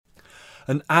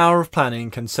An hour of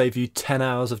planning can save you 10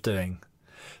 hours of doing.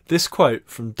 This quote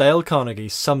from Dale Carnegie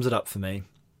sums it up for me.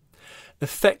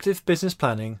 Effective business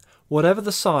planning, whatever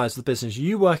the size of the business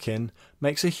you work in,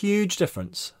 makes a huge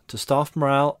difference to staff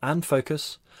morale and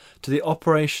focus, to the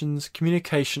operations,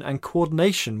 communication and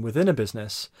coordination within a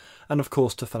business, and of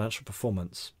course to financial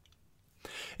performance.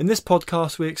 In this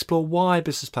podcast, we explore why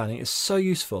business planning is so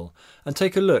useful and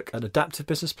take a look at adaptive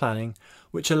business planning,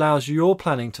 which allows your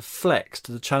planning to flex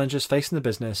to the challenges facing the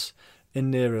business in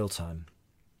near real time.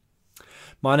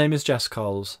 My name is Jess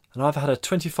Coles, and I've had a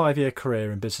 25-year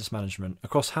career in business management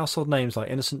across household names like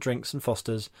Innocent Drinks and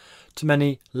Foster's to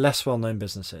many less well-known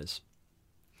businesses.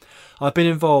 I've been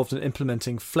involved in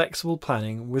implementing flexible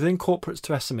planning within corporates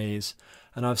to SMEs,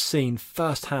 and I've seen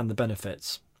firsthand the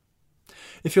benefits.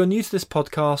 If you're new to this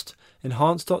podcast,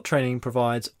 Enhance.Training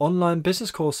provides online business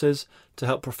courses to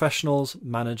help professionals,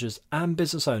 managers and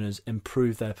business owners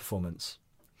improve their performance.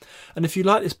 And if you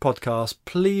like this podcast,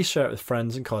 please share it with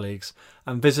friends and colleagues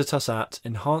and visit us at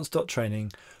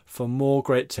Enhance.Training for more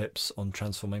great tips on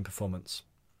transforming performance.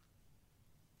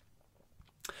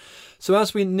 So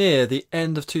as we near the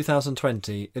end of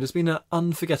 2020, it has been an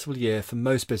unforgettable year for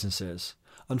most businesses,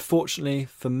 unfortunately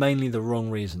for mainly the wrong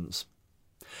reasons.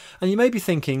 And you may be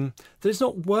thinking that it's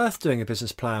not worth doing a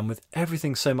business plan with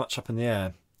everything so much up in the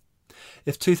air.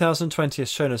 If 2020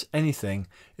 has shown us anything,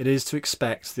 it is to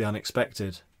expect the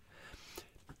unexpected.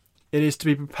 It is to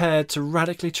be prepared to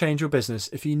radically change your business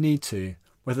if you need to,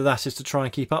 whether that is to try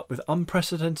and keep up with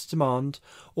unprecedented demand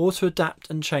or to adapt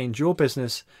and change your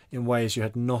business in ways you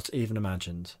had not even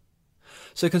imagined.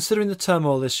 So considering the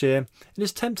turmoil this year, it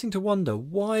is tempting to wonder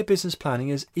why business planning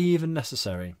is even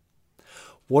necessary.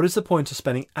 What is the point of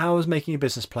spending hours making a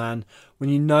business plan when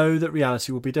you know that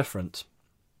reality will be different?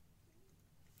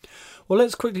 Well,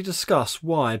 let's quickly discuss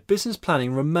why business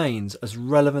planning remains as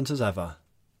relevant as ever.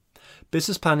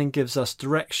 Business planning gives us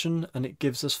direction and it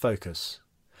gives us focus.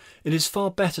 It is far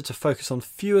better to focus on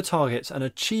fewer targets and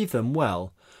achieve them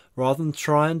well, rather than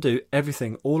try and do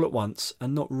everything all at once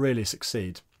and not really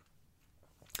succeed.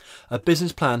 A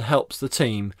business plan helps the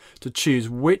team to choose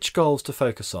which goals to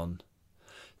focus on.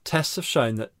 Tests have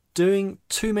shown that doing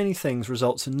too many things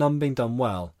results in none being done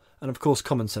well, and of course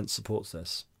common sense supports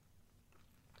this.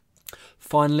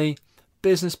 Finally,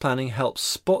 business planning helps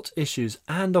spot issues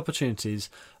and opportunities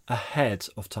ahead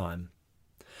of time.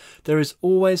 There is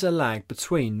always a lag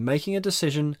between making a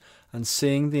decision and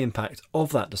seeing the impact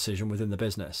of that decision within the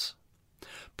business.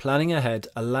 Planning ahead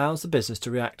allows the business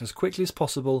to react as quickly as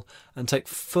possible and take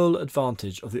full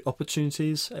advantage of the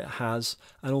opportunities it has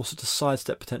and also to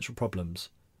sidestep potential problems.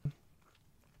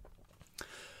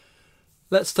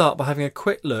 Let's start by having a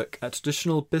quick look at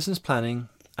traditional business planning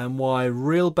and why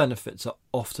real benefits are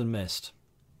often missed.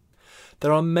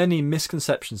 There are many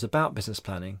misconceptions about business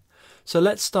planning, so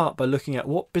let's start by looking at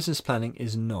what business planning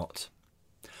is not.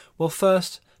 Well,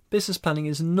 first, business planning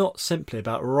is not simply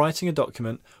about writing a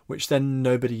document which then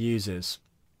nobody uses.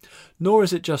 Nor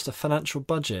is it just a financial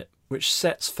budget which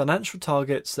sets financial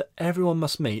targets that everyone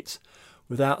must meet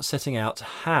without setting out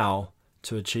how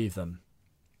to achieve them.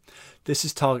 This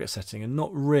is target setting and not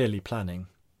really planning.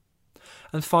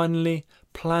 And finally,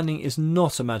 planning is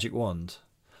not a magic wand.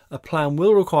 A plan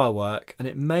will require work and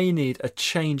it may need a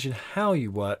change in how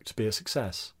you work to be a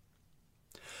success.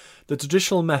 The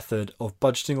traditional method of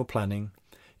budgeting or planning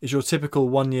is your typical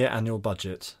 1-year annual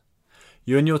budget.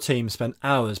 You and your team spend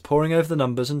hours poring over the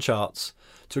numbers and charts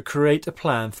to create a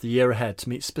plan for the year ahead to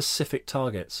meet specific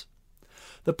targets.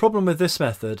 The problem with this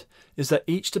method is that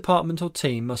each department or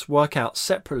team must work out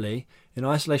separately, in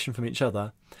isolation from each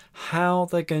other, how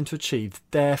they're going to achieve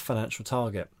their financial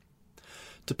target.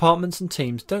 Departments and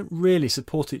teams don't really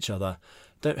support each other,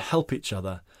 don't help each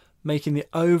other, making the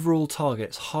overall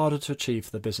targets harder to achieve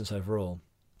for the business overall.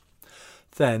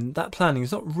 Then that planning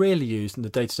is not really used in the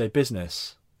day-to-day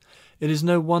business. It is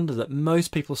no wonder that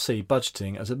most people see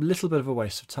budgeting as a little bit of a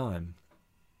waste of time.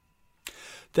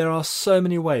 There are so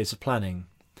many ways of planning.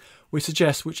 We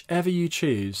suggest whichever you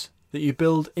choose, that you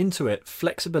build into it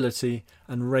flexibility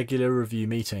and regular review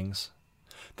meetings.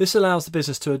 This allows the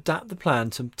business to adapt the plan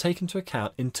to take into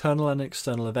account internal and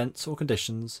external events or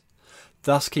conditions,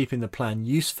 thus keeping the plan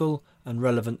useful and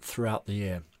relevant throughout the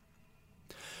year.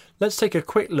 Let's take a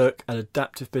quick look at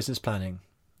adaptive business planning.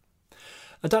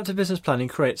 Adaptive business planning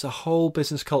creates a whole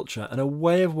business culture and a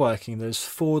way of working that is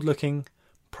forward-looking,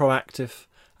 proactive,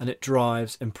 and it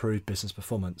drives improved business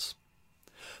performance.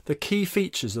 The key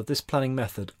features of this planning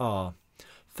method are,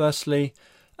 firstly,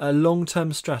 a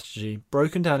long-term strategy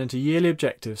broken down into yearly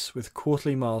objectives with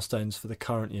quarterly milestones for the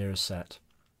current year is set.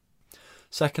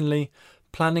 Secondly,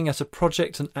 planning at a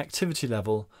project and activity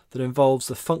level that involves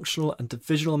the functional and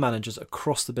divisional managers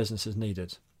across the business is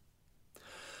needed.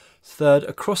 Third,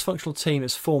 a cross-functional team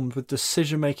is formed with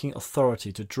decision-making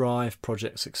authority to drive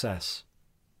project success.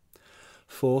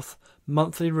 Fourth,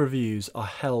 monthly reviews are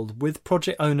held with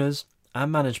project owners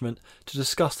and management to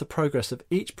discuss the progress of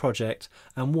each project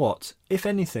and what, if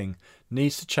anything,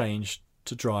 needs to change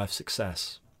to drive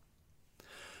success.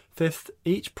 Fifth,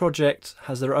 each project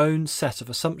has their own set of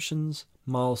assumptions,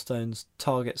 milestones,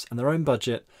 targets and their own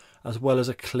budget, as well as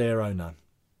a clear owner.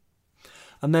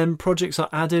 And then projects are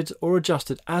added or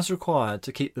adjusted as required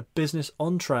to keep the business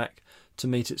on track to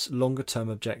meet its longer term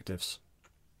objectives.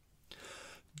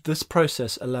 This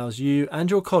process allows you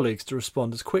and your colleagues to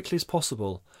respond as quickly as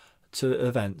possible to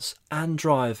events and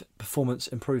drive performance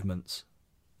improvements.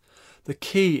 The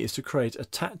key is to create a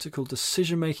tactical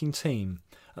decision-making team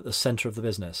at the centre of the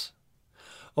business.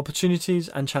 Opportunities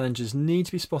and challenges need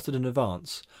to be spotted in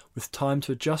advance, with time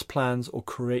to adjust plans or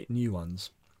create new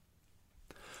ones.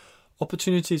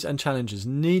 Opportunities and challenges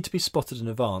need to be spotted in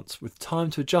advance, with time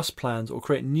to adjust plans or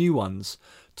create new ones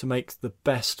to make the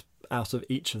best out of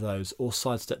each of those or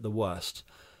sidestep the worst,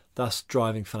 thus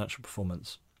driving financial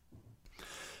performance.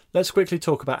 Let's quickly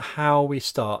talk about how we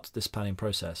start this planning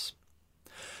process.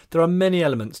 There are many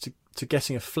elements to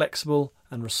getting a flexible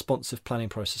and responsive planning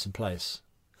process in place.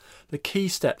 The key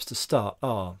steps to start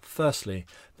are, firstly,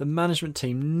 the management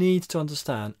team needs to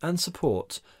understand and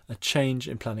support a change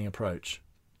in planning approach.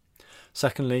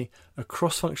 Secondly, a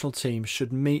cross-functional team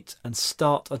should meet and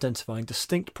start identifying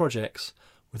distinct projects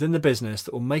within the business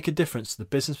that will make a difference to the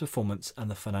business performance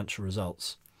and the financial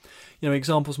results.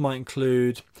 Examples might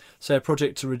include, say, a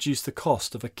project to reduce the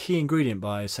cost of a key ingredient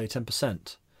by, say,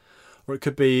 10%. Or it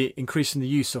could be increasing the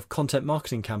use of content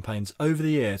marketing campaigns over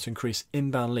the year to increase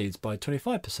inbound leads by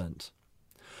 25%.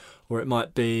 Or it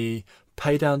might be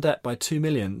pay down debt by 2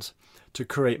 million to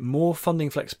create more funding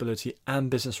flexibility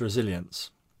and business resilience.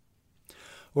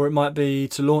 Or it might be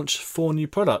to launch 4 new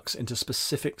products into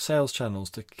specific sales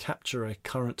channels to capture a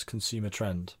current consumer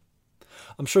trend.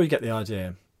 I'm sure you get the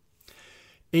idea.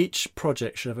 Each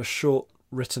project should have a short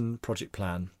written project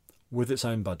plan with its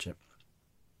own budget.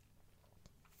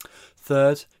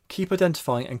 Third, keep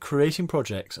identifying and creating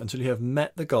projects until you have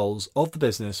met the goals of the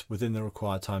business within the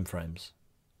required timeframes.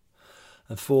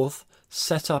 And fourth,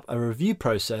 set up a review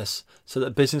process so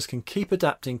that business can keep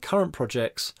adapting current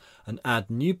projects and add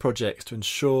new projects to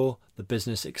ensure the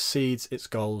business exceeds its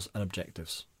goals and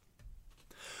objectives.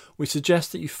 We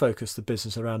suggest that you focus the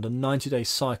business around a 90-day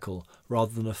cycle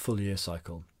rather than a full year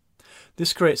cycle.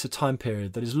 This creates a time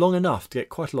period that is long enough to get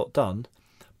quite a lot done,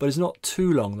 but is not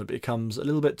too long that it becomes a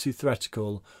little bit too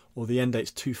theoretical or the end date's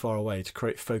too far away to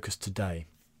create focus today.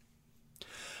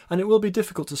 And it will be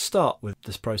difficult to start with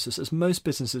this process as most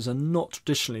businesses are not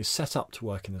traditionally set up to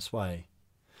work in this way.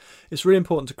 It's really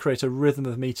important to create a rhythm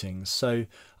of meetings, so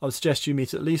I would suggest you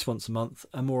meet at least once a month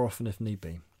and more often if need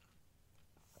be.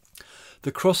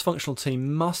 The cross-functional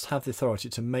team must have the authority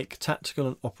to make tactical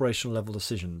and operational level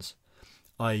decisions,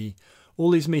 i.e. all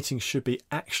these meetings should be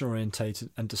action-orientated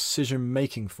and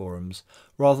decision-making forums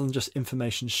rather than just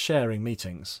information-sharing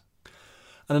meetings.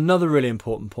 And another really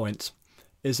important point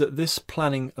is that this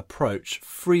planning approach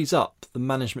frees up the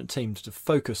management team to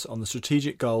focus on the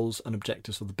strategic goals and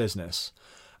objectives of the business,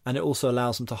 and it also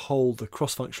allows them to hold the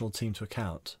cross-functional team to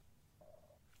account.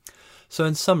 So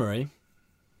in summary,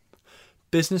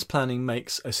 business planning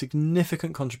makes a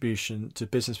significant contribution to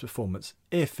business performance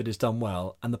if it is done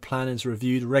well and the plan is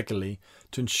reviewed regularly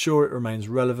to ensure it remains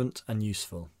relevant and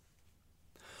useful.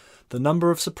 The number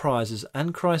of surprises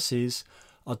and crises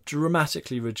are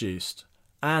dramatically reduced,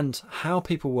 and how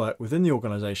people work within the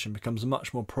organisation becomes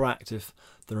much more proactive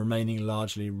than remaining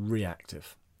largely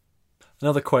reactive.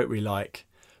 Another quote we like: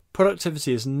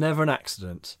 productivity is never an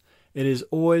accident. It is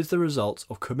always the result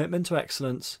of commitment to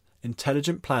excellence,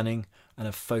 intelligent planning and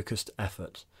a focused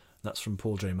effort. That's from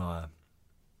Paul J. Meyer.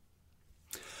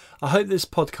 I hope this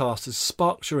podcast has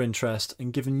sparked your interest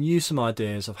and given you some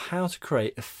ideas of how to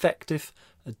create effective,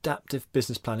 adaptive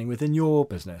business planning within your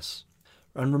business.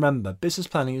 And remember, business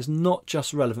planning is not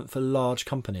just relevant for large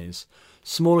companies.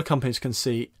 Smaller companies can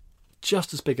see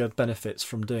just as big benefits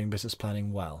from doing business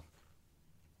planning well.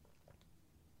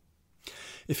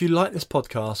 If you like this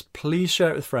podcast, please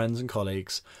share it with friends and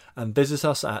colleagues and visit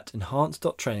us at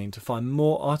enhance.training to find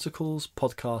more articles,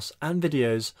 podcasts and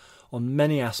videos on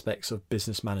many aspects of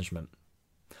business management.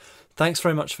 Thanks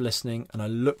very much for listening, and I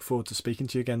look forward to speaking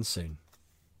to you again soon.